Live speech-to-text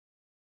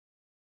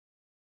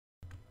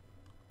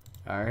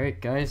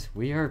Alright, guys,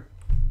 we are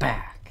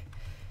back.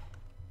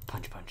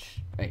 Punch.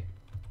 Right.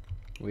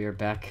 We are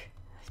back.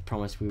 I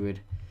promised we would,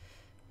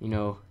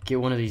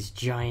 get one of these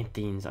giant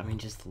things. I mean,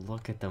 just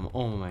look at them.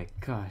 Oh my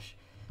gosh.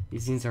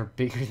 These things are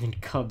bigger than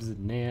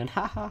Kubs99.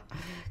 Haha.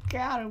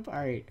 Got him.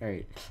 Alright.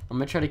 I'm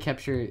gonna try to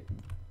capture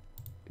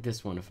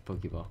this one with a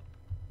Pokeball.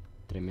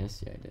 Did I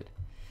miss? Yeah, I did.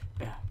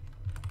 Yeah.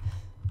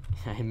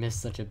 I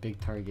missed such a big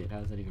target. How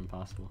is that even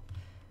possible?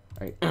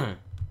 Alright.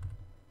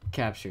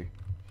 Capture.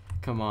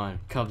 Come on,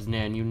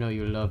 Kubs99, you know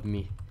you love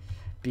me.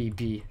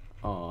 BB.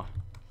 Aw.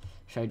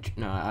 Should I?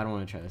 No, I don't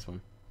want to try this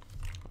one.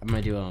 I'm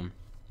gonna do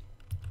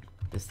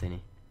this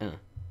thingy.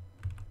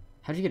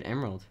 How'd you get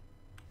Emerald?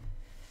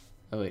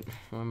 Oh wait,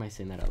 why am I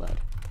saying that out loud?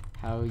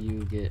 How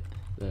you get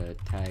the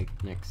tag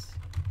next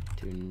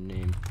to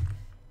name?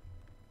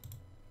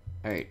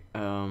 All right.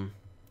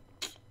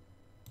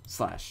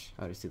 Slash.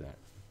 I'll just do that.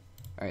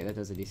 All right, that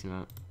does a decent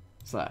amount.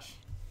 Slash.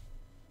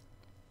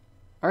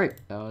 All right,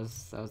 that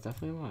was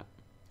definitely a lot.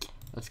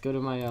 Let's go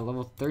to my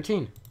level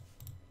 13.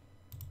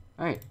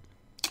 Alright.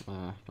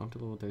 Don't do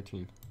level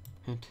 13.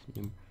 Hint.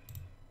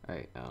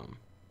 Alright,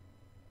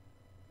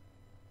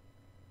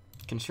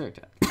 Construct.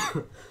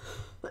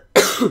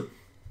 I'm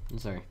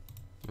sorry.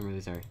 I'm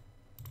really sorry.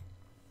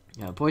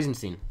 Yeah, Poison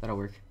Sting. That'll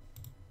work.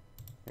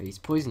 Alright, he's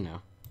poisoned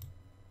now.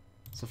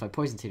 So if I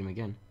Poison Sting him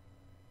again.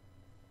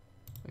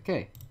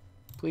 Okay.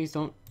 Please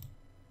don't.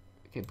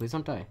 Okay, please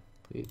don't die.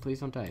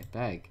 Please don't die.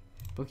 Bag.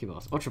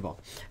 Pokeballs. Ultra Ball.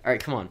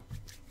 Alright, come on.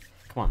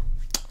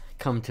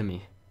 Come to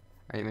me.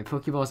 Alright, my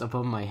Pokeball is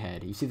above my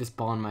head. You see this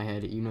ball in my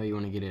head, you know you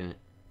want to get in it.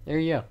 There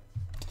you go.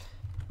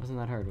 Wasn't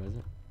that hard, was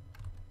it?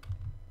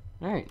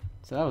 Alright,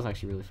 so that was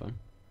actually really fun.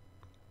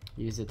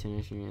 Use the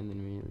tennis and then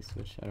immediately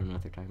switch. I don't know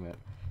what they're talking about.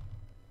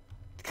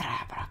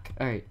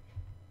 Alright.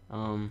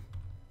 What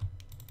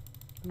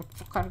the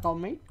fuck I call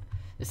me?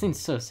 This thing's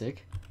so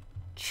sick.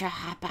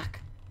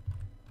 Chabak.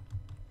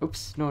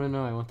 Oops, no,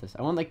 I want this.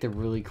 I want like the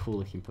really cool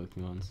looking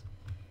Pokemons.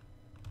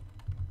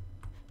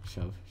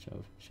 Shove.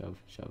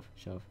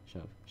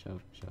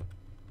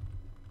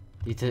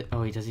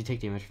 Does he take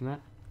damage from that?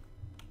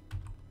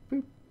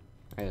 Boop.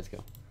 Alright, let's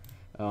go.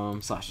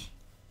 Slash.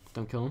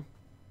 Don't kill him.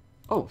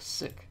 Oh,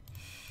 sick.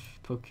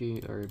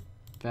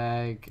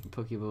 Bag,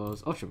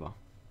 Pokeballs, Ultra Ball.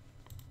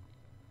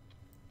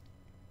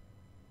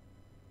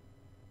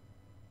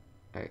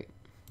 Alright.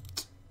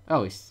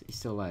 Oh, he's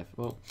still alive.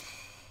 Well,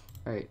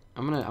 alright.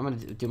 I'm gonna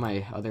do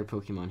my other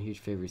Pokemon huge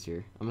favors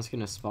here. I'm just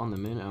gonna spawn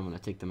them in and I'm gonna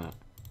take them out.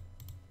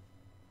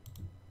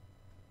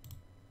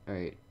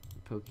 Alright,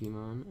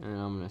 Pokemon, and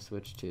I'm gonna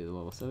switch to the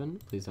level 7.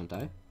 Please don't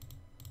die.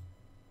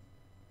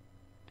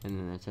 And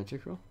then a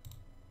Tentacruel.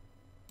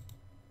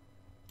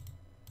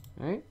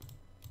 Alright.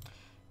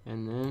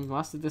 And then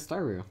lastly the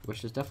Staryu,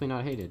 which is definitely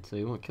not hated, so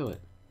you won't kill it.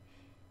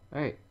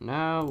 Alright,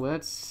 now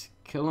let's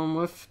kill him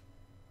with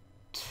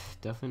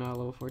definitely not a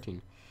level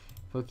 14.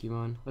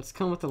 Pokemon. Let's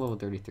kill him with the level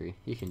 33.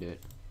 He can do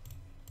it.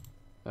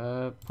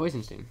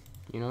 Poison Sting.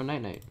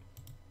 Night.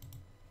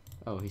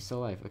 Oh, he's still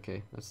alive.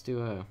 Okay, let's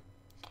do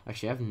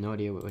actually, I have no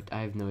idea what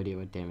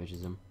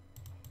damages him.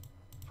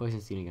 Poison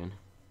Sting again.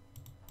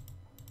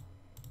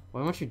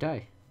 Why won't you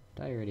die?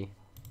 Die already.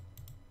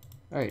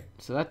 Alright,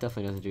 so that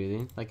definitely doesn't do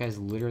anything. That guy's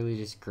literally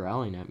just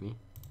growling at me.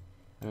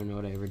 I don't know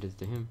what I ever did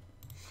to him.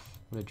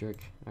 What a jerk.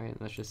 Alright,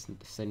 let's just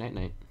say night.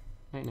 Night.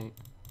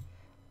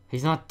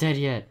 He's not dead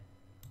yet.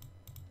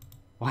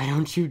 Why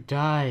don't you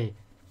die?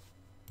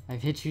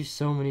 I've hit you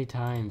so many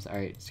times.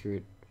 Alright, screw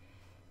it.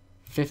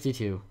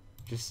 52.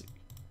 Just...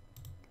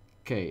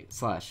 Okay,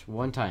 slash.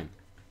 One time.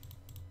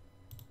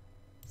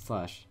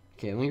 Slash.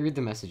 Okay, let me read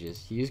the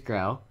messages. He used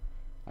growl.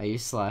 I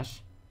used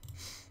slash.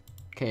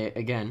 Okay,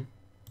 again.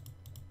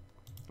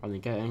 I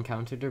think I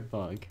encountered a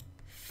bug.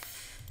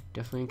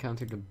 Definitely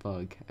encountered a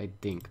bug, I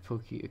think.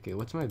 Okay,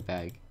 what's my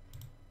bag?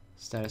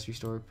 Status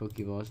restore,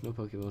 Pokeballs. No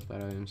Pokeballs,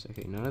 bad items.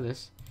 Okay, none of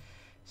this.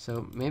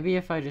 So, maybe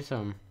if I just,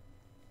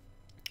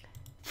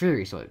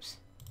 Fury Swipes.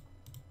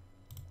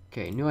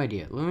 Okay, new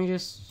idea. Let me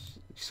just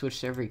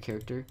switch to every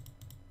character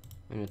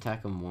and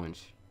attack them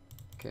once.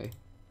 Okay,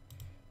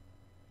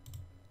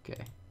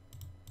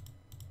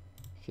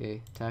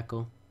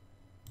 tackle.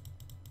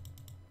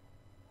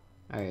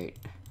 Alright.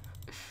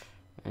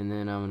 And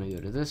then I'm gonna go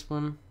to this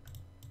one.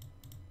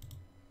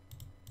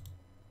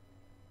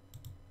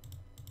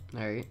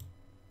 Alright.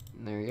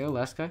 There we go,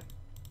 last guy.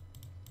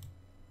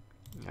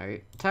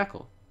 Alright,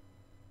 tackle.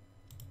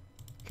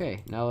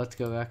 Okay, now let's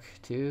go back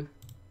to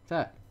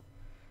that.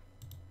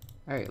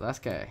 Alright,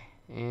 last guy.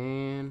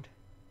 And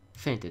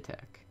feint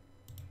attack.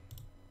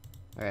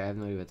 Alright, I have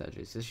no idea what that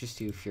is. Let's just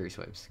do Fury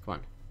Swipes. Come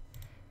on.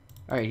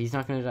 Alright, he's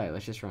not gonna die.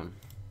 Let's just run.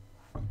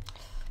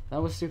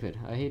 That was stupid.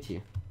 I hate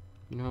you.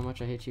 You know how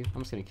much I hate you?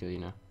 I'm just gonna kill you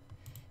now.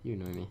 You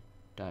annoy me.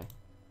 Die.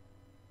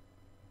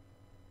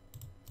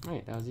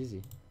 Alright, that was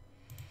easy.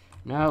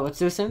 Now, let's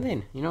do the same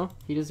thing.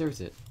 He deserves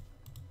it.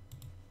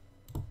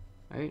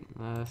 Alright,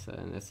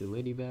 that's the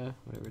Lady Bear,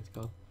 whatever it's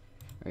called.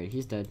 Alright,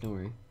 he's dead.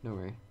 Don't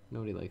worry.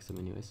 Nobody likes him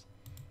anyways.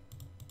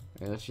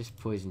 Alright, let's just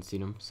Poison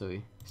Sting him so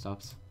he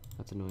stops.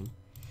 That's annoying.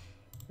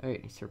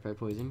 Alright, he's hurt by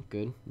poison.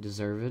 Good.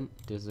 Deserve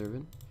it. Deserve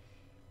it.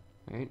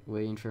 Alright,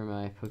 waiting for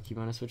my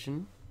Pokemon to switch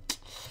in.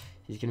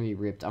 He's gonna be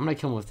ripped. I'm gonna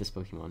kill him with this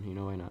Pokemon. You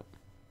know why not?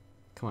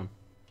 Come on.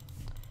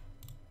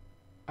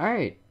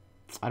 Alright.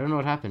 I don't know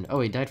what happened. Oh,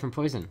 he died from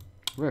poison.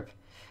 Rip.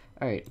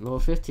 Alright, level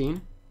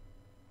 15.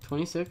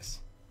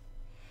 26.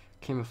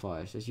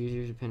 Camouflage. As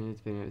user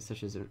dependent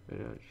such as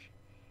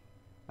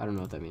I don't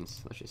know what that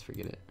means. Let's just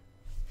forget it.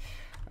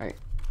 Alright.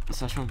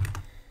 Slash home.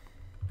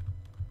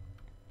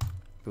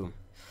 Boom.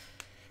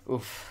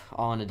 Oof.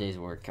 All in a day's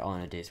work. All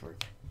in a day's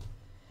work.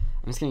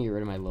 I'm just gonna get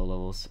rid of my low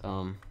levels.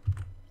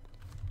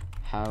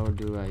 How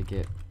do I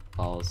get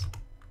balls?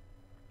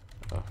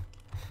 Oh.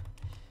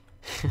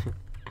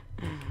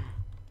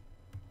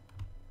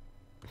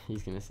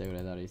 He's gonna say what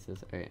I thought he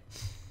says. Alright.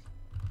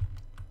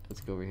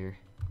 Let's go over here.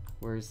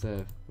 Where's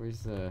the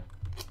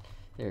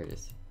there it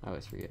is. I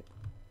always forget.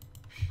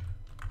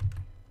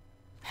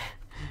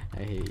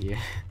 I hate you.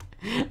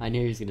 I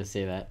knew he was gonna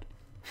say that.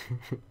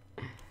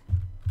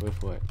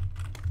 With what?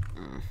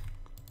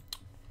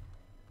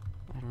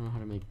 I don't know how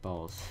to make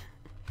balls.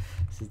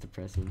 This is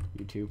depressing.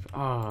 YouTube.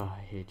 Oh, I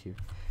hate you.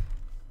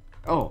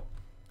 Oh!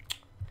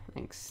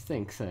 Thanks,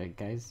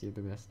 guys. You're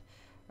the best.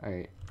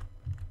 Alright.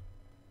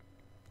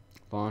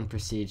 Bond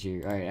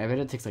procedure. Alright, I bet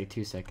it takes like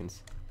 2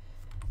 seconds.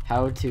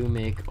 How to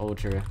make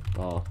Ultra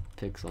Ball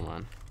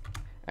Pixelmon.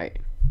 Alright.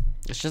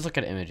 Let's just look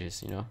at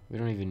images, you know? We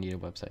don't even need a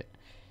website.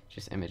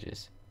 Just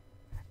images.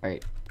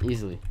 Alright.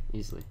 Easily.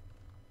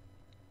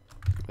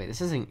 Wait,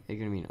 this isn't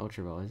gonna be an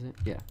Ultra Ball, is it?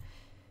 Yeah.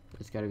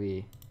 It's gotta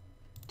be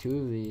 2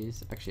 of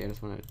these. Actually, I'm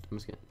just gonna,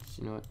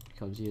 you know what?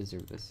 Cubs, you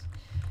deserve this.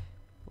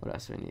 What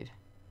else do I need?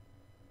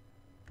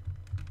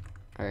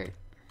 Alright.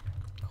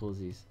 Close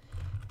these.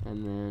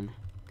 And then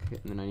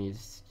I need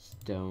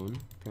stone,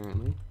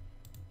 apparently.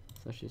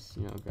 So let's just,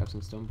 you know, grab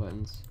some stone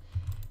buttons.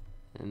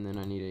 And then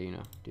I need to, you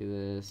know, do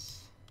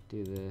this.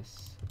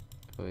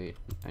 Oh, wait,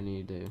 I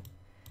need to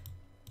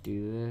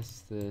do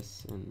this,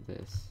 and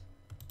this.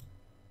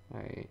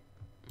 Alright.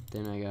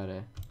 Then I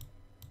gotta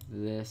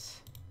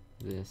this,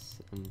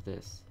 and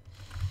this.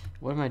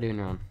 What am I doing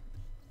wrong?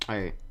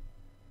 Alright.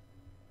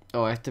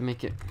 Oh, I have to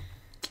make it.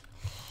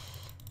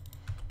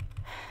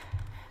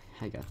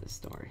 I got this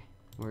story.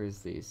 Where's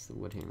these? The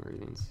wood hammer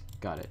things.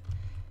 Got it.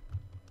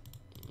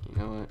 You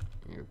know what?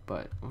 Your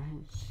butt. What?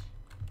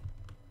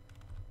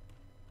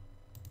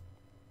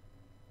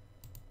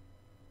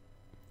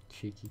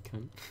 Cheeky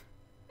cunt.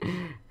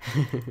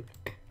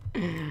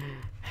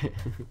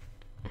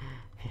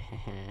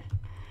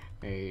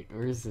 Wait,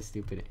 where's the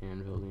stupid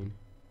anvil thing?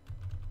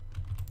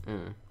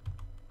 I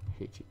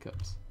hate you,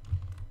 Cubs.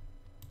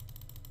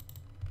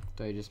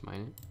 Do I just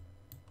mine it?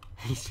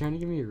 He's trying to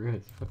give me a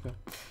rose. Fuck up.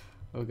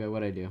 Okay,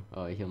 what'd I do?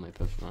 Oh, I healed my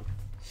Pokemon.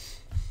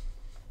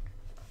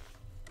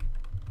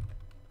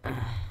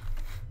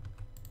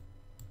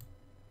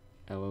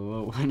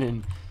 LOL, went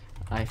in.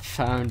 I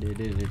found it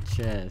in a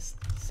chest.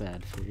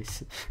 Sad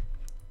face.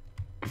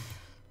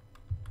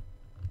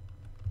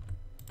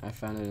 I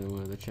found it in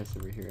one of the chests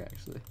over here,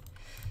 actually.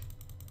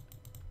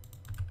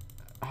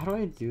 How do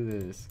I do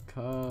this?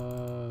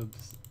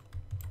 Cubs.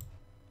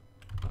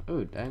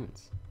 Oh,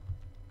 diamonds.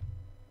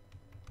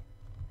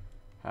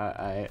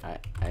 I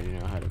don't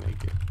know how to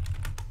make it.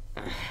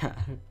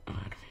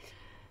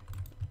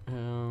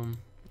 I'm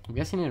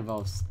guessing it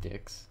involves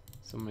sticks.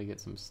 So I'm gonna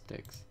get some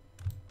sticks.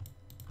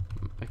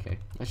 Okay,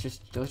 let's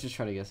just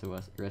try to guess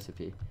a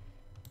recipe.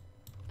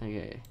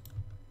 Okay.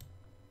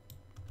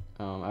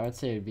 I would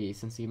say it'd be,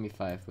 since you gave me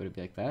 5, would it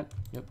be like that?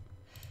 Yep.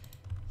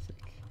 Sick.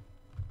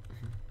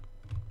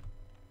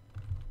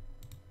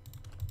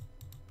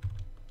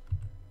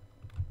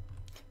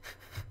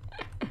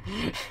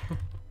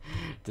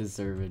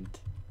 Deserved.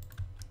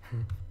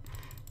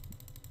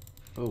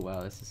 Oh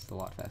wow, this is a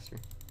lot faster.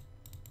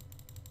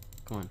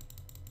 Come on.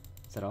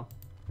 Is that all?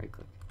 Right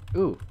click.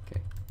 Ooh,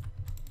 okay.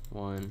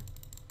 1.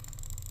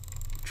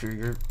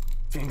 Trigger.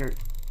 Finger.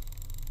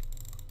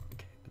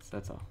 Okay,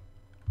 that's all.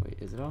 Wait,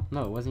 is it all?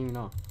 No, it wasn't even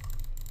all.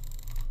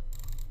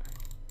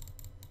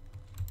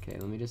 Okay,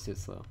 let me just do it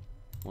slow.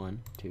 1,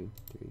 2,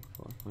 3,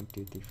 4. 1,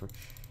 2, 3, 4.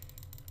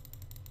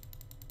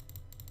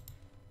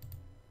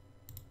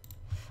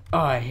 Oh,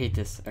 I hate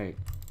this. Alright.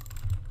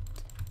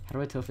 How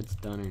do I tell if it's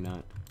done or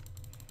not?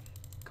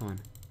 Come on.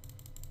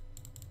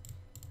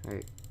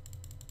 Alright.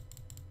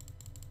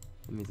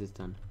 That means it's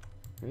done.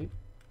 Right?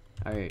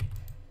 Alright.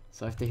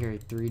 So I have to hear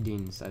 3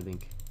 dings, I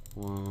think.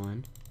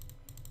 1.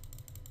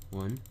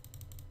 1.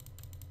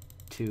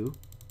 2.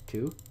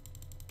 2.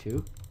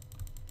 2.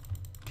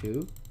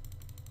 2.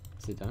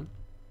 Is it done?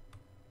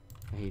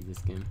 I hate this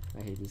game.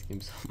 I hate this game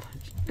so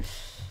much.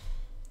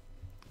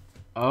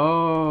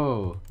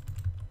 Oh!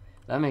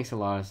 That makes a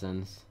lot of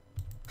sense.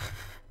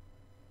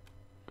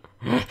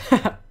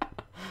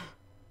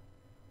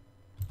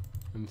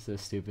 I'm so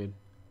stupid.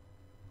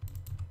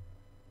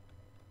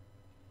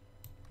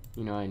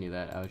 You know, I knew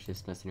that. I was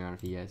just messing around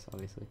with you guys,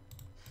 obviously.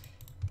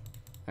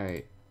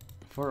 Alright.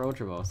 4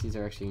 Ultra Balls. These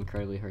are actually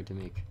incredibly hard to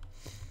make.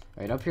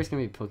 Alright, up here's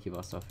gonna be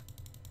Pokeball stuff.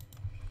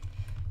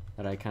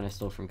 That I kind of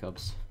stole from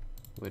Cubs.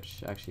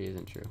 which actually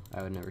isn't true.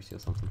 I would never steal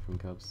something from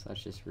Cubs.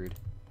 That's just rude.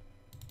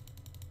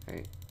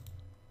 Alright.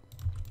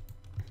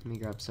 Let me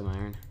grab some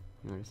iron,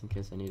 just in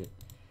case I need it.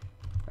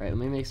 Alright, let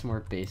me make some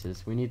more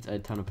bases. We need a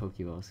ton of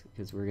Pokeballs,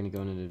 because we're going to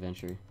go on an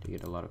adventure to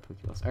get a lot of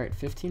Pokeballs. Alright,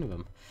 15 of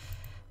them.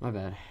 My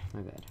bad.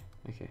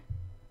 Okay.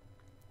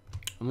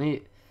 Let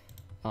me,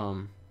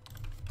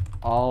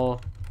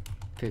 all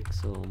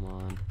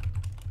Pixelmon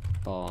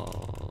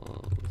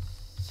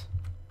balls.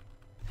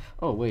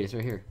 Oh, wait, it's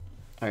right here.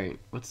 Alright,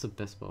 what's the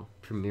best ball?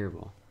 Premier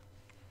ball.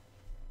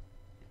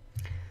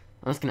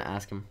 I'm just gonna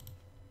ask him.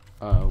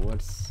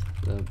 What's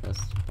the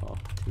best ball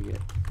to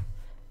get?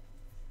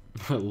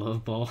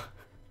 Love ball.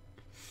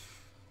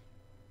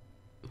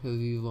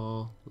 Heavy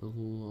ball.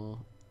 Level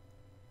ball.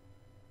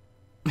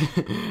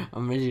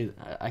 I'm ready.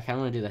 I kind of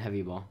want to do the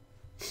heavy ball.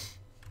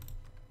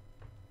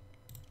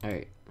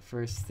 Alright,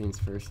 first things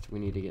first, we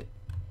need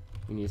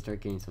to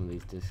start getting some of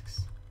these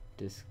discs.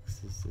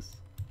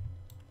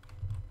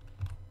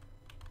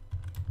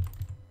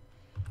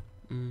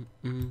 Boom.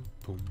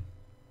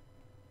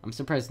 I'm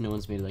surprised no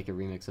one's made like a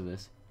remix of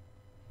this.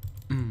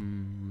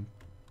 Boom,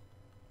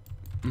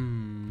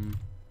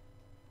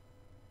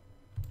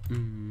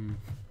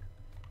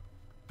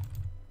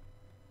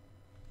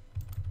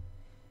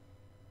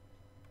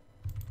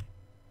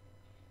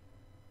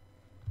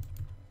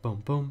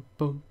 boom,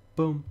 boom,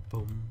 boom,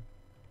 boom.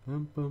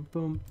 Boom, boom,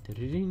 boom.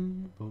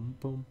 Da-da-ding. Boom,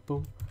 boom,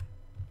 boom.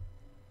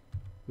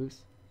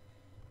 Oops.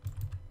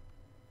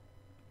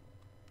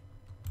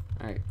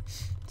 Alright.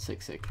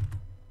 Sick.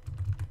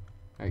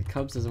 Alright,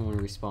 Cubs doesn't want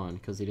to respawn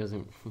because he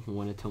doesn't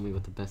want to tell me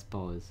what the best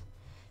ball is.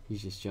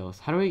 He's just jealous.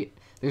 How do I...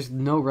 There's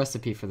no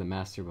recipe for the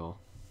Master Ball.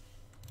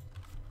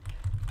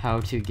 How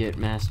to get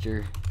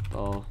Master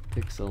Ball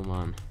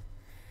Pixelmon.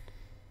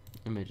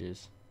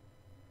 Images.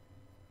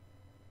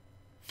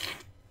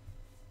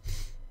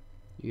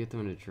 You get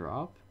them in a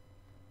drop?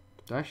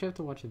 Do I actually have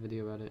to watch a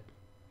video about it?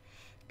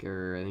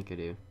 Grr, I think I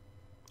do.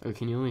 Oh,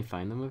 can you only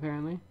find them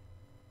apparently?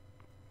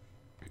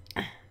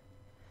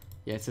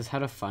 Yeah, it says how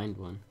to find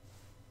one.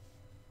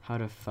 How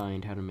to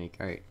make.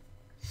 Alright.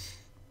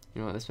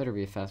 You know what, this better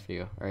be a fast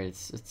video. Alright,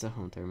 it's a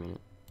home 3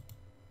 minute.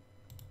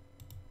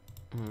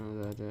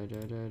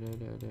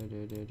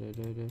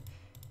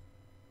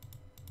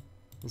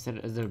 Is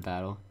it a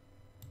battle?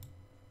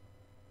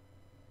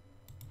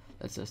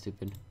 That's so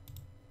stupid.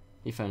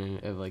 You find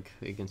it like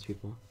against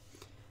people.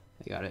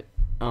 I got it.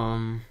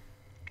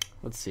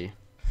 Let's see.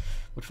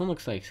 Which one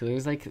looks like? So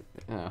there's like,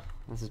 oh,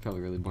 this is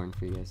probably really boring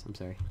for you guys. I'm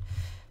sorry.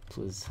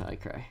 Please, I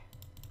cry.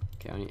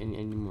 Okay, I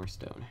need more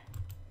stone.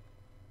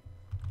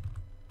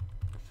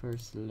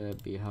 First,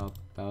 let me hop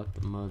out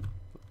the mud.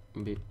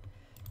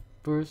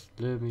 First,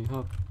 let me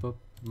hop up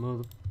the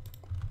mother.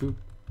 Boop.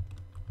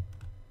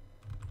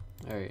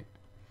 Alright.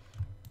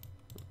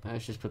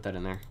 Let's just put that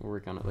in there. We'll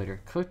work on it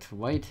later. Cooked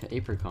white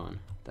apricot.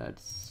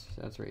 That's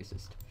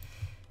racist.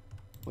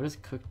 What does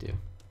cook do?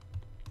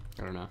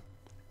 I don't know.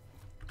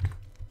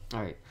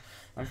 Alright.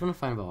 I just want to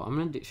find a ball.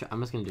 I'm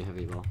just gonna do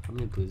heavy ball. How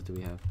many blues do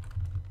we have?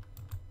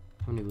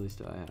 How many blues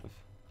do I have?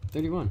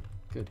 31.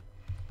 Good.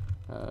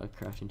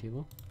 Crafting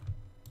table.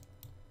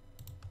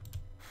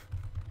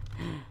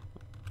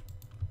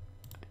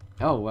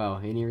 Oh wow,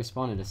 and he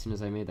responded as soon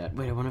as I made that.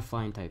 Wait, I want a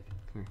flying type.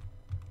 Come here.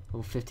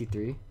 Level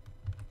 53.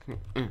 Come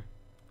here.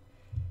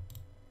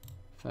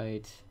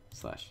 Fight.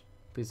 Slash.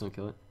 Please don't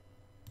kill it.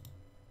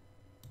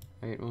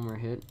 Alright, one more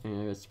hit,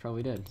 and it's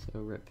probably dead, so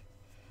rip.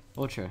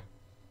 Ultra.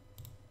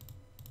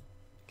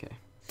 Okay.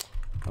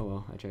 Oh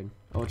well, I tried.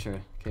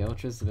 Ultra. Okay,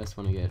 Ultra is the best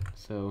one to get.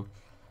 So,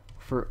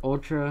 for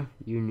Ultra,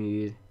 you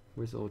need...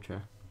 Where's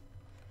Ultra?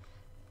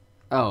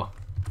 Oh.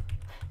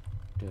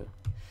 Duh.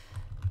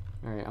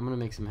 Alright, I'm gonna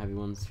make some heavy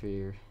ones for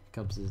your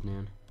Cubs'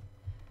 nan.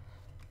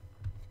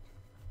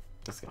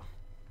 Let's go.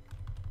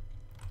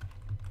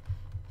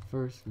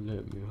 First,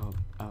 let me hop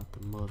out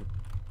the mud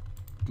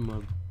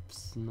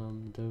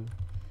snum do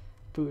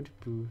boo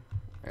boo.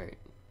 Alright.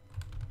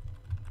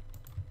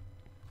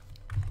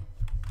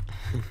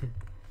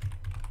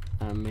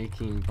 I'm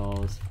making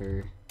balls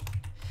for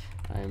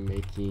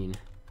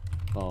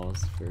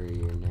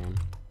your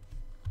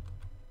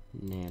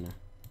Nana.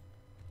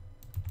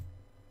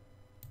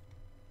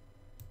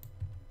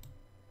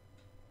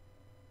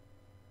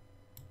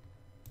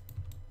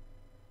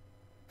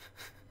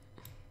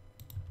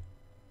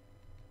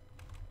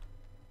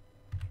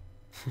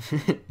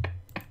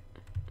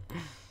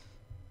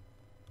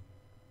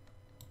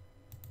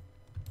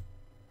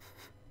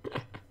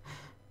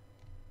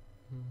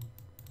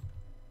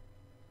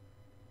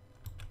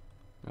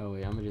 Oh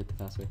wait, I'm gonna do it the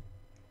fast way.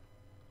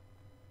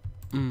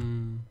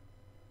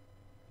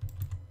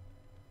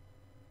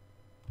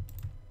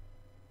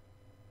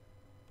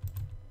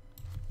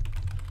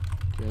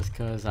 Just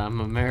cause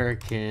I'm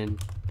American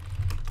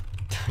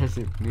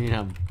doesn't mean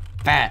I'm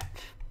fat.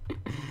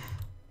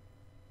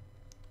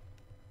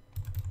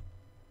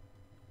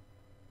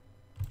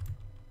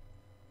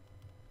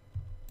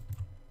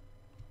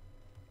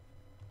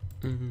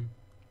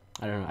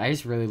 I don't know. I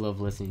just really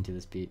love listening to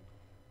this beat.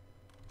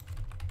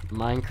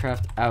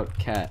 Minecraft out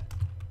cat.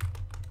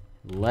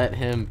 Let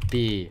him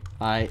be.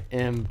 I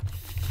am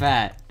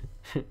fat.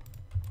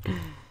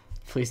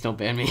 Please don't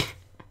ban me.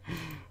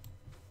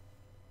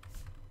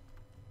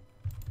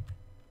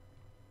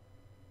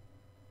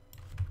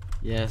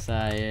 Yes,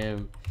 I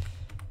am.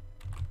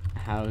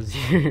 How's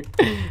your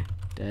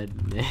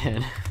dead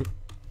man?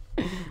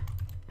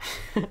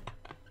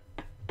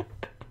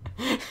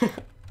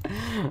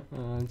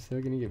 I'm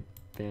still gonna get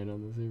banned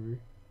on the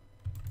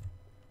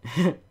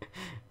server.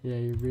 Yeah,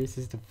 you're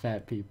racist to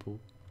fat people.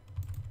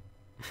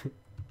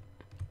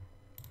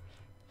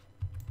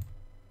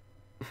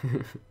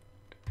 Boom,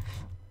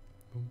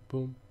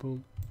 boom,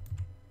 boom.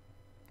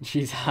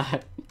 She's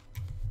hot.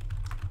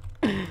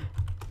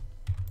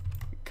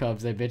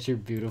 Cubs, I bet you're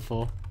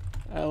beautiful.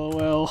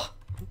 LOL.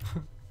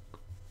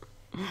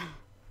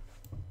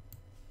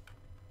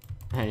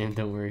 I am,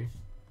 don't worry.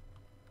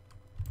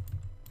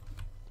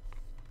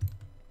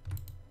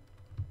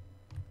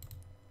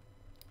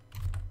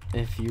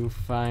 If you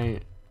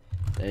find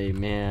a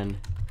man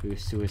who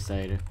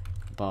suicide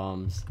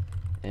bombs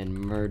and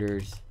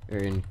murders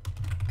and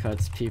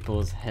cuts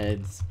people's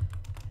heads,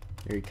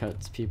 or he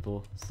cuts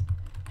people's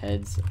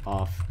heads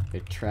off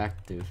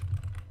attractive,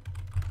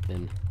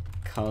 then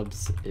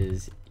Cubs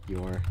is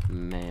your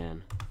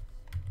man.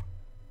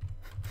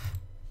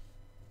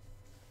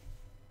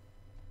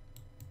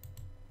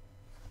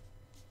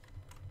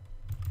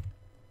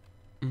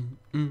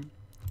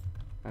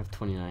 I have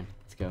 29.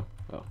 Let's go.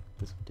 Oh,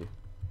 this will do.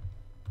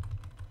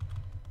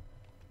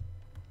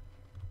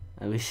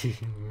 At least you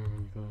can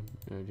remember.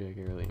 No joke,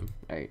 I really am.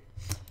 Alright.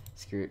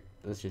 Screw it.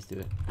 Let's just do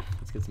it.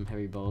 Let's get some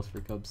heavy balls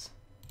for Cubs.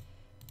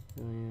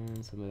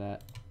 And some of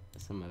that.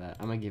 Some of that.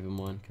 I'm gonna give him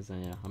one because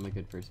yeah, I'm a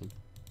good person.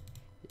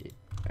 Yeah.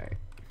 Alright.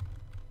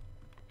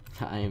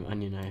 I am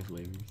onion, I have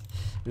flavors.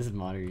 This is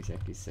modern, he's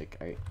actually sick.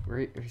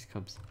 Alright, where's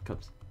Cubs?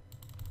 Cubs.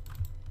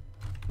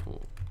 Oh,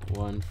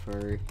 one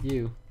for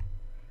you.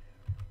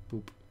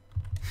 Boop.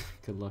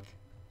 Good luck.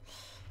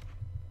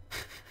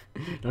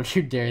 Don't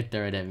you dare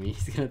throw it at me.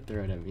 He's gonna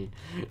throw it at me.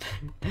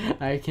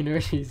 I can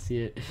already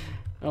see it.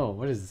 Oh,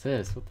 what is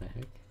this? What the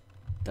heck?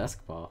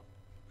 Dusk ball.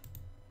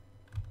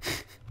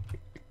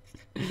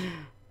 I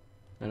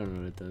don't know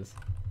what it does.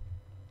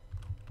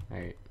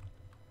 Alright.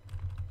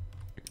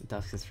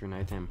 Dusk is for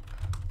nighttime.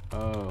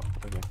 Oh,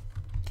 okay.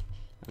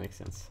 That makes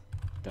sense.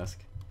 Dusk.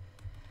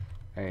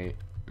 Alright.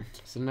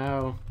 So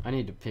now I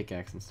need to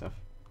pickaxe and stuff.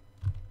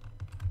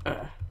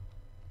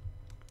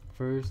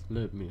 First,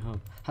 let me hop.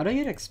 How do I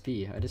get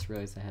XP? I just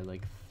realized I had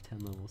like 10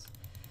 levels.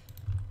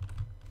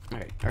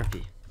 Alright,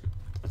 RP.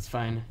 That's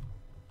fine.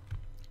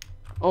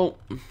 Oh!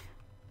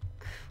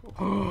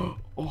 Oh,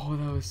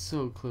 that was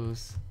so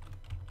close.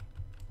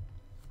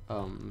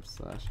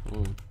 Slash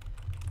home.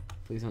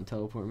 Please don't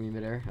teleport me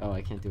midair. Oh,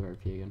 I can't do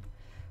RP again.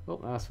 Oh,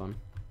 that was fun.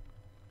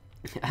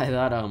 I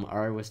thought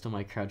R was still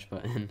my crouch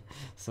button,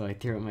 so I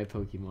threw out my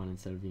Pokemon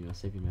instead of, you know,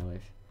 saving my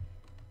life.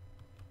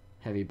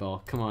 Heavy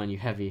ball. Come on, you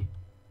heavy.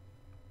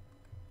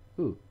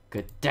 Ooh,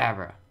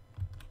 Kadabra.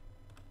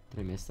 Did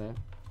I miss that?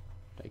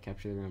 Did I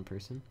capture the wrong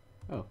person?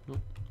 Oh, no,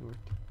 it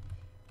worked.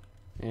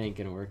 It ain't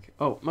gonna work.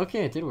 Oh,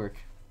 okay, it did work.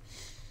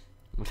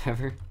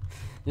 Whatever.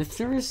 This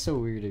server is so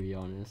weird, to be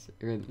honest.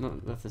 Or,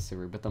 not the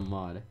server, but the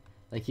mod.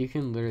 Like, you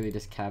can literally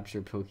just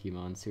capture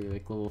Pokemon who are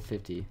like level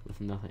 50 with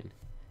nothing.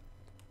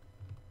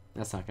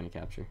 That's not gonna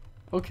capture.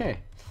 Okay.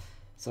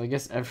 So I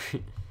guess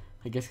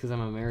because I'm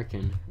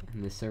American,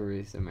 and this server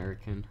is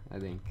American, I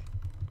think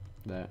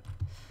that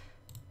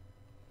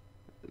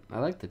I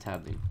like the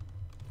tab thing.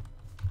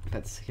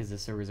 That's because the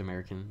server's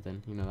American,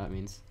 then, you know, that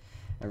means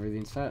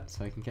everything's fat,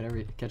 so I can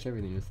catch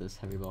everything with this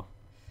heavy ball.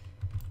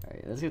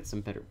 Alright, let's get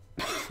some better.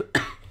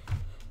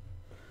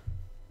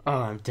 Oh,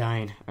 I'm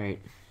dying.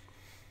 Alright.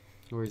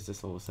 Where's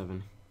this level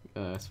 7?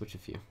 Switch a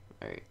few.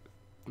 Alright.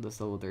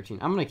 This level 13.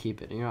 I'm gonna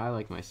keep it. You know, I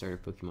like my starter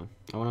Pokemon.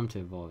 I want them to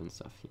evolve and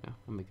stuff, you know.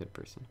 I'm a good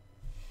person.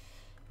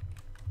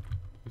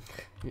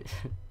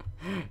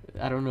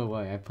 I don't know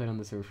why. I played on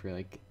the server for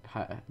like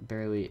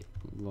barely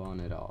long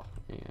at all,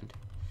 and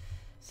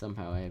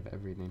somehow I have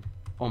everything.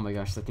 Oh my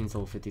gosh, that thing's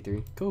level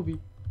 53. Kobe.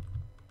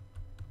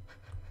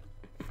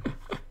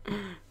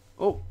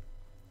 Oh.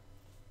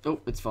 Oh,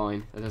 it's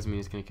falling. That doesn't mean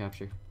it's gonna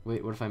capture.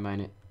 Wait, what if I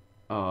mine it?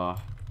 Oh,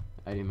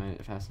 I didn't mine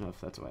it fast enough.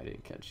 That's why I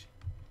didn't catch.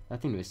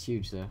 That thing was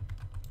huge, though.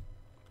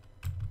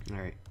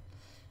 Alright.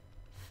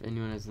 If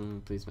anyone has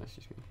them, please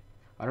message me.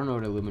 I don't know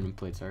what aluminum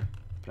plates are,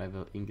 but I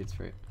have ingots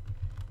for it.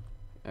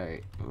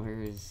 Alright,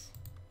 where is...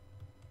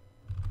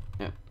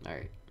 Yeah,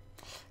 alright.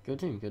 Go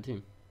team, go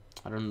team.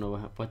 I don't know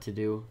what to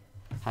do,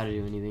 how to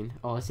do anything.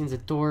 Oh, this thing's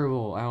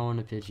adorable. I want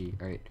a Pidgey.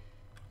 Alright.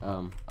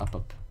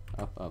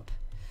 Up.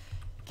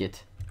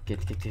 Get.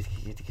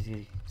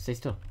 Stay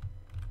still.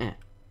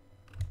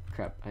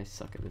 Crap, I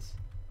suck at this.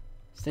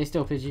 Stay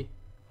still, Pidgey.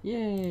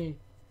 Yay!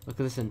 Look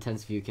at this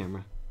intense view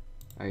camera.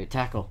 Alright,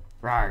 tackle.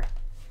 Rawr!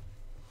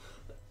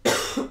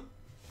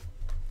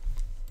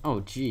 Oh,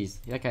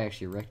 jeez. That guy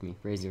actually wrecked me.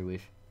 Razor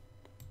Leaf.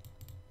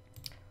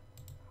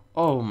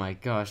 Oh my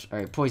gosh.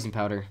 Alright, poison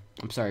powder.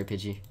 I'm sorry,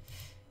 Pidgey.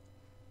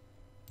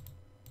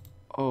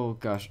 Oh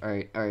gosh.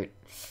 Alright.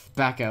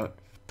 Back out.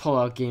 Pull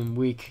out game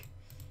weak.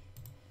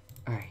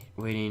 Alright,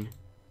 waiting.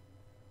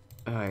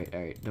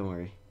 Alright, don't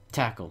worry.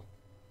 Tackle.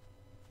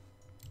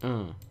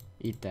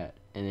 Eat that.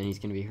 And then he's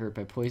gonna be hurt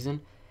by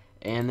poison.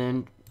 And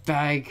then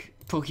bag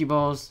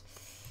Pokeballs.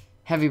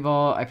 Heavy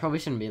ball. I probably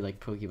shouldn't make like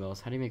Pokeballs.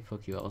 How do you make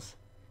Pokeballs?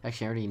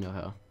 Actually, I already know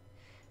how.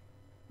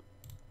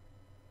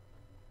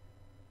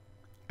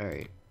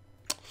 Alright.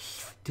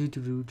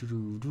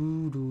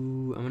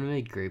 I'm gonna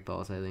make Great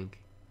Balls, I think.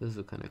 Those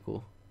look kinda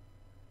cool.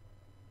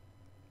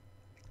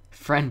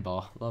 Friend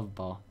Ball. Love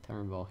Ball.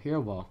 Timer Ball.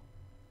 Hero Ball.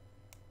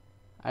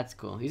 That's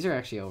cool. These are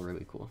actually all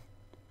really cool.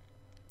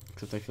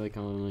 Except I feel like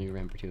I only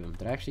remember 2 of them.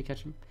 Did I actually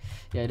catch them?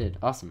 Yeah, I did.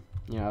 Awesome.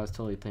 You know, I was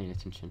totally paying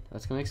attention.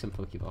 Let's go make some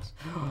Pokeballs.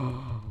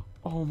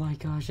 Oh my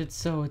gosh, it's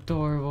so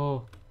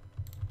adorable.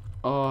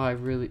 Oh, I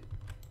really...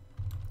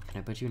 Can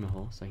I put you in a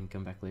hole so I can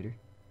come back later?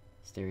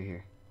 Stay right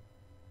here.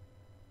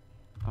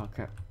 Oh,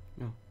 crap.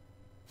 No.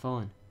 Fall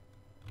in.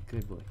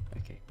 Good boy.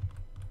 Okay.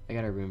 I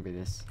gotta remember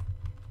this.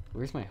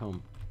 Where's my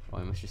home? Oh,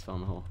 I must just fell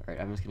in the hole.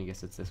 Alright, I'm just gonna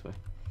guess it's this way.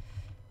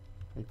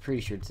 I'm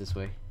pretty sure it's this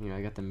way. You know,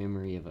 I got the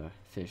memory of a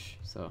fish,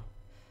 so...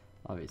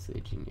 Obviously a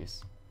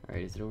genius.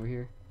 Alright, is it over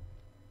here?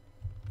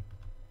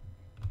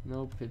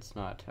 Nope, it's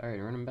not. Alright,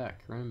 run him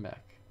back. Run him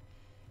back.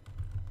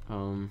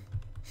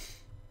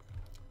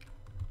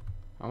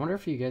 I wonder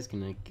if you guys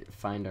can, like,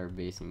 find our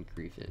base and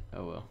grief it.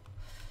 Oh,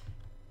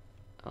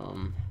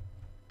 well.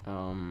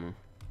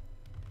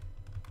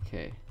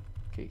 Okay.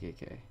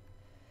 KKK.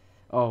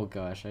 Oh,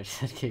 gosh, I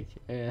said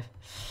KK.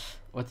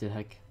 What the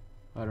heck?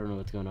 I don't know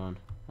what's going on.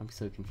 I'm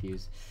so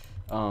confused.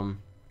 Alright.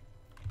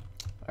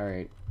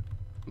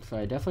 So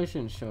I definitely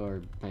shouldn't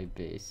show my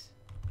base.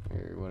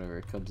 Or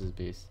whatever, Kubs'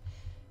 base.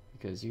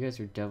 Because you guys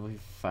would definitely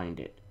find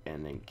it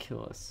and then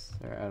kill us.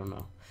 Or I don't know.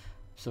 I'm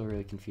still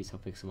really confused how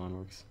Pixelmon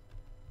works.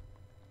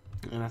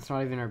 And that's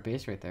not even our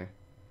base right there.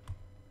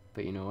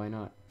 But you know, why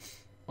not?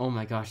 Oh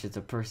my gosh, it's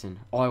a person.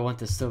 Oh, I want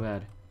this so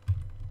bad.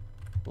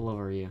 What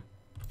level are you?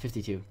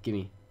 52.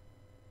 Gimme.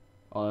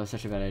 Oh, that was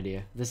such a bad idea.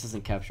 If this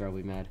doesn't capture, I'll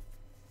be mad.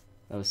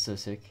 That was so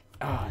sick.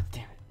 Ah, oh,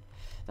 damn it.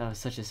 That was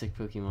such a sick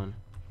Pokemon.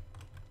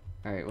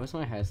 Alright, what's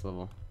my highest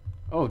level?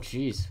 Oh,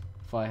 jeez.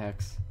 Fly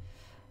Hex.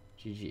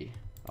 GG.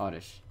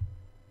 Oddish.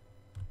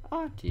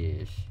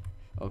 Oddish.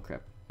 Oh,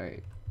 crap.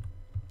 Alright.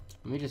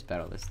 Let me just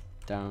battle this.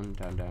 Down,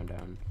 down, down,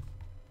 down.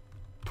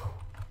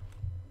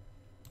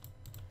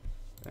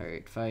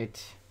 Alright,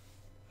 fight.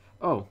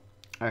 Oh,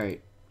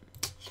 alright.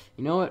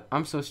 You know what?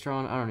 I'm so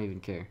strong, I don't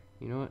even care.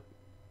 You know what?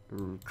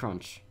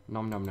 Crunch.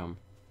 Nom nom nom.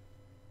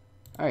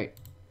 Alright.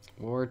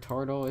 War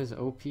Turtle is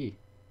OP.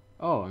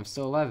 Oh, I'm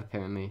still alive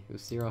apparently.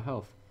 With 0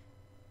 health.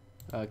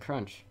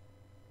 Crunch.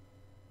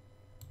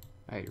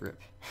 Alright,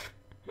 rip.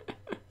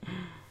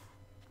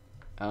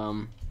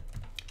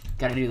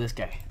 Gotta do this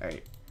guy.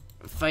 Alright.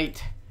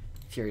 Fight.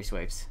 Fury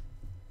Swipes.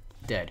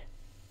 Dead.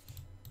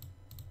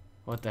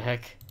 What the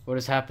heck? What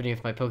is happening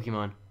with my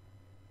Pokemon?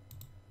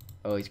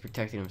 Oh, he's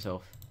protecting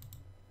himself.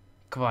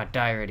 Come on,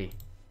 die already.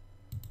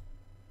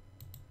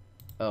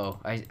 Oh,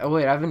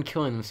 wait, I've been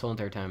killing them this whole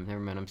entire time.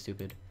 Never mind, I'm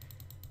stupid.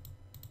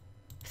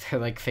 They're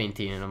like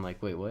fainting, and I'm like,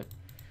 wait, what?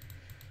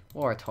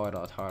 Or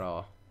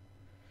Turtle.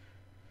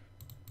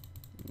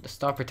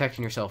 Stop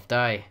protecting yourself.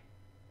 Die.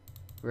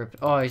 Rip.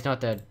 Oh, he's not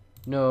dead.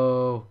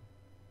 No.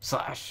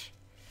 Slash.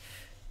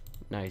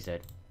 Now he's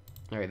dead.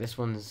 Alright, this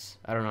one's...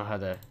 I don't know how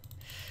the...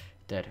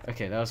 Dead.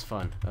 Okay, that was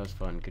fun. That was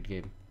fun. Good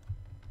game.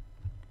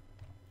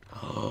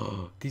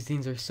 Oh, these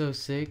things are so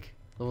sick.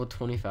 Level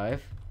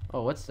 25.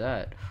 Oh, what's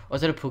that? Oh,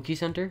 is that a Poke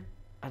Center?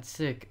 That's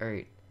sick.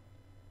 Alright.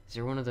 Is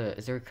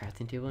there a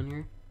crafting table in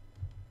here?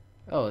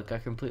 Oh, it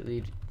got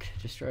completely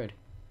destroyed.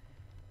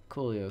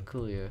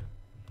 Coolio.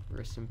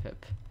 Rest in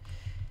pep.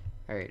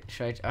 Alright,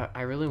 should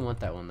I really want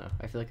that one though.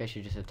 I feel like I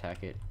should just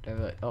attack it.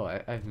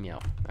 I have Meow.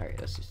 Alright,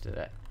 let's just do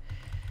that.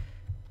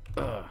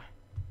 Ugh.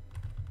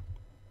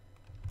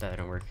 That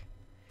didn't work.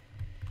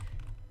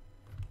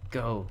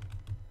 Go.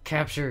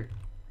 Capture.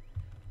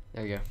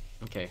 There you go.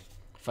 Okay.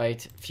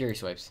 Fight. Fury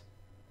Swipes.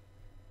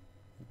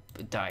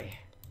 Die.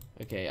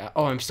 Okay.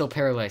 Oh, I'm still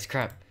paralyzed.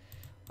 Crap.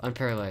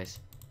 Unparalyzed.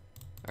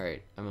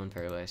 Alright, I'm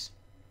unparalyzed.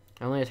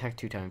 I only attacked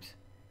 2 times.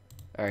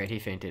 Alright, he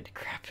fainted.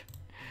 Crap.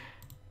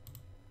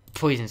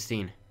 Poison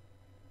Steen.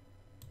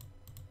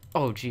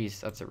 Oh, jeez.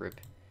 That's a rip.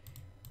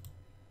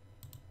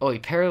 Oh, he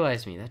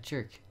paralyzed me. That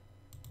jerk.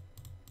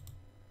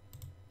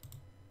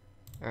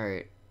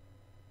 Alright.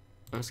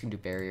 I'm just gonna do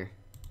barrier.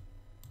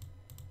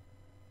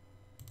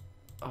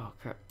 Oh,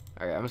 crap.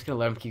 Alright, I'm just gonna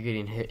let him keep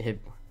getting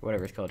hit,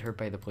 whatever it's called, hurt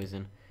by the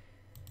poison.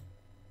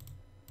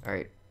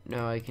 Alright,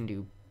 now I can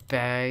do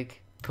bag,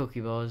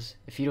 Pokeballs.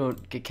 If you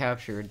don't get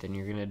captured, then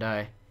you're gonna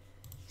die.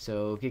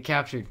 So, get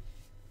captured.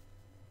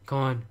 Come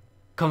on.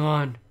 Come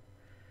on.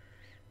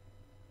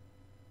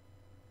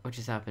 What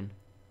just happened?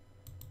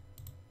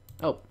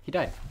 Oh, he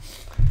died.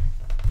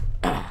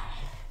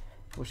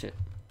 Oh, shit.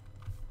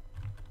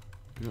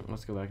 No,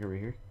 let's go back over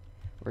here.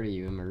 Where are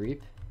you? I'm a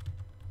Reap?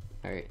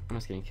 Alright, I'm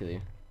just gonna kill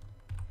you.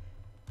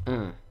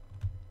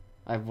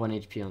 I have 1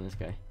 HP on this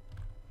guy.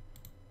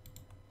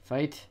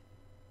 Fight.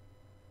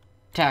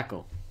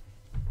 Tackle.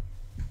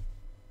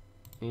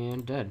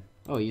 And dead.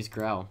 Oh, use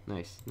growl.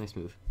 Nice. Nice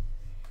move.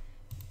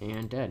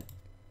 And dead.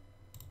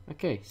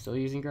 Okay, still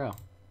using growl.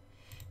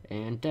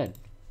 And dead.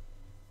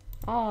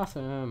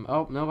 Awesome.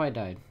 Oh, no, I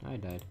died. I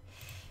died.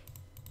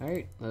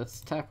 Alright,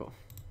 let's tackle.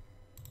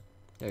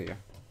 There you go.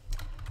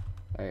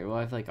 Alright, well,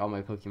 I have like all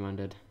my Pokemon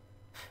dead.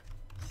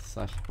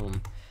 Slash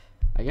home.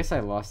 I guess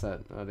I lost that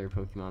other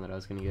Pokemon that I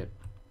was gonna get.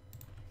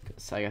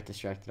 Cause I got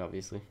distracted,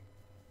 obviously.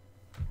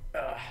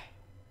 Alright,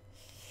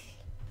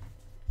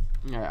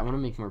 I want to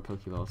make more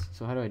Pokeballs.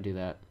 So how do I do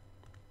that?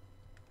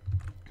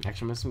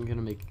 Actually, I'm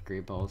gonna make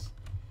great balls.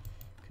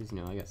 Because, you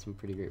know, I got some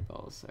pretty great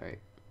balls. Alright.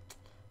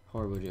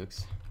 Horrible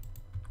jokes.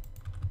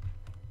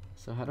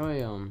 So how do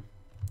I,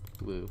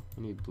 blue?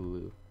 I need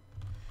blue.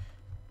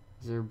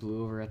 Is there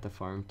blue over at the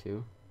farm,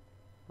 too?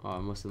 Oh,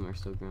 most of them are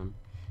still grown.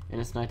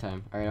 And it's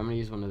nighttime. Alright, I'm gonna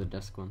use one of the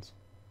desk ones.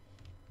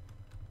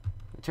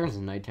 It turns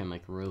to nighttime,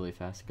 like, really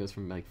fast. It goes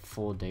from, like,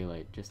 full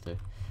daylight just to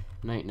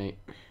night.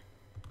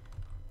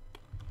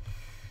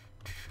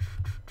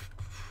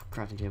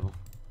 Crafting table.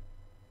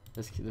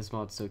 This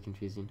mod's so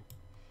confusing.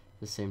 At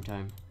the same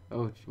time.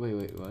 Oh,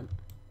 wait, what?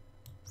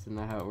 Isn't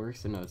that how it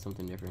works? Or no, it's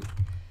something different.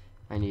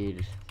 I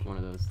need one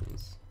of those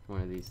things.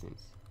 One of these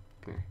things.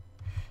 Come here.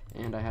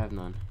 And I have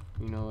none.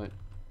 You know what?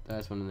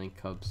 That's one of the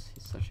Cubs.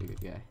 He's such a good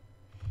guy.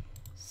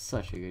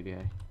 Such a good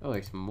guy. Oh,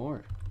 there's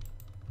more.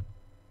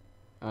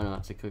 Oh no,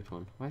 that's a cooked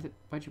one. Why'd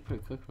you put a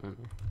cooked one in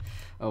there?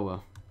 Oh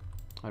well.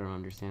 I don't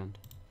understand.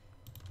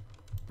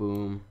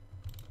 Boom.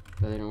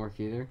 That didn't work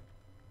either?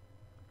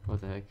 What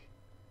the heck? It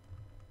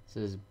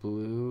says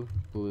blue.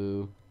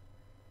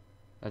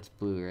 That's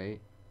blue,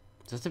 right?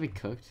 Does this have to be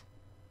cooked?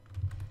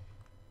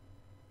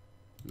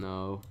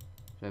 No.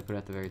 Should I put it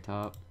at the very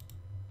top?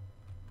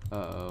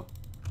 Uh-oh.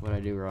 What'd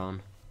I do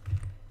wrong?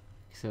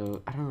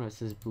 So, I don't know. It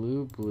says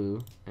blue,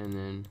 and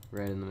then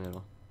red in the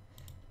middle.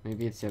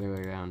 Maybe it's the other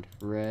way around.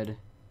 Red,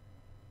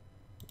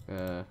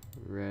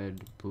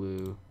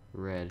 blue,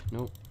 red.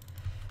 Nope.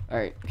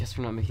 Alright, I guess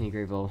we're not making a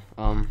great ball.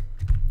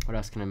 What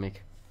else can I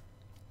make?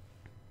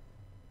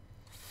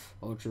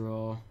 Ultra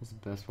Ball is the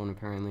best one,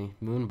 apparently.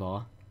 Moon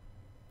Ball.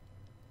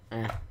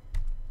 I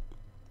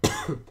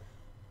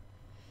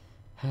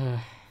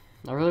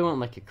really want,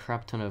 like, a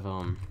crap ton of,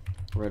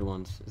 red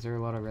ones. Is there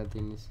a lot of red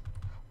things?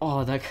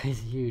 Oh, that guy's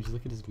huge.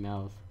 Look at his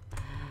mouth.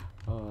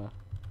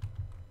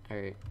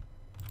 Alright.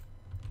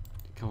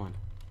 Come on.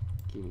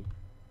 Give me.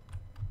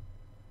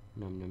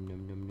 Num.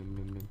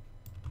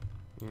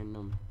 And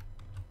num.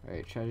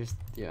 Alright, try just.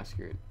 Yeah,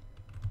 screw it.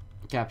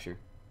 Capture.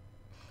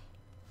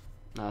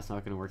 No, it's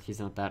not gonna work. He's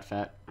not that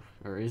fat.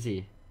 Or is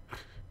he?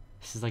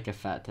 This is like a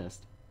fat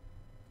test.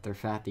 If they're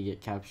fat, they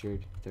get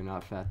captured. If they're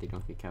not fat, they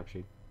don't get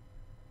captured.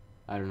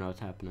 I don't know what's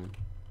happening.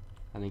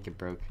 I think it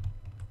broke.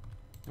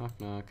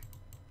 Knock.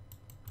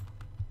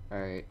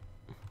 Alright.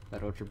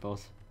 That Ultra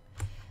Balls.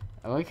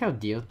 I like how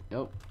deal.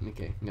 Oh,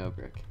 okay. No, it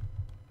broke.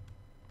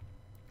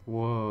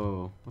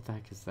 Whoa. What the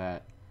heck is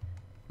that?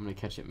 I'm gonna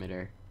catch it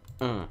midair.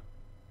 Did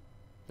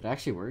it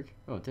actually work?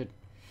 Oh, it did.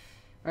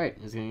 Alright,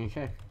 is it gonna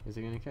catch? Is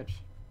it gonna catch?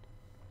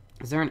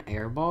 Is there an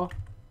air ball?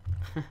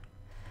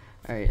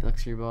 Alright,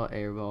 luxury ball,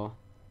 air ball.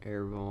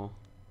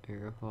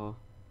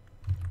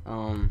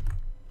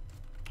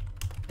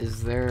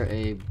 Is there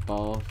a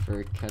ball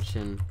for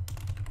catching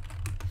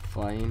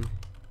flying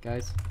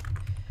guys?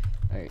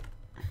 Alright.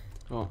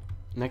 Well,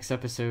 next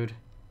episode,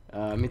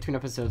 in between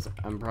episodes,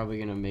 I'm probably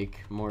gonna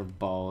make more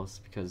balls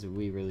because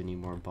we really need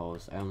more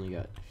balls. I only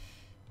got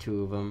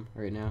 2 of them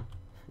right now.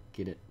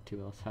 Get it? 2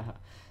 balls. Haha.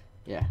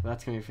 Yeah,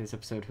 that's gonna be it for this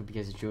episode. Hope you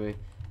guys enjoy.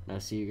 And I'll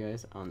see you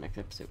guys on the next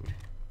episode.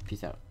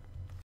 Peace out.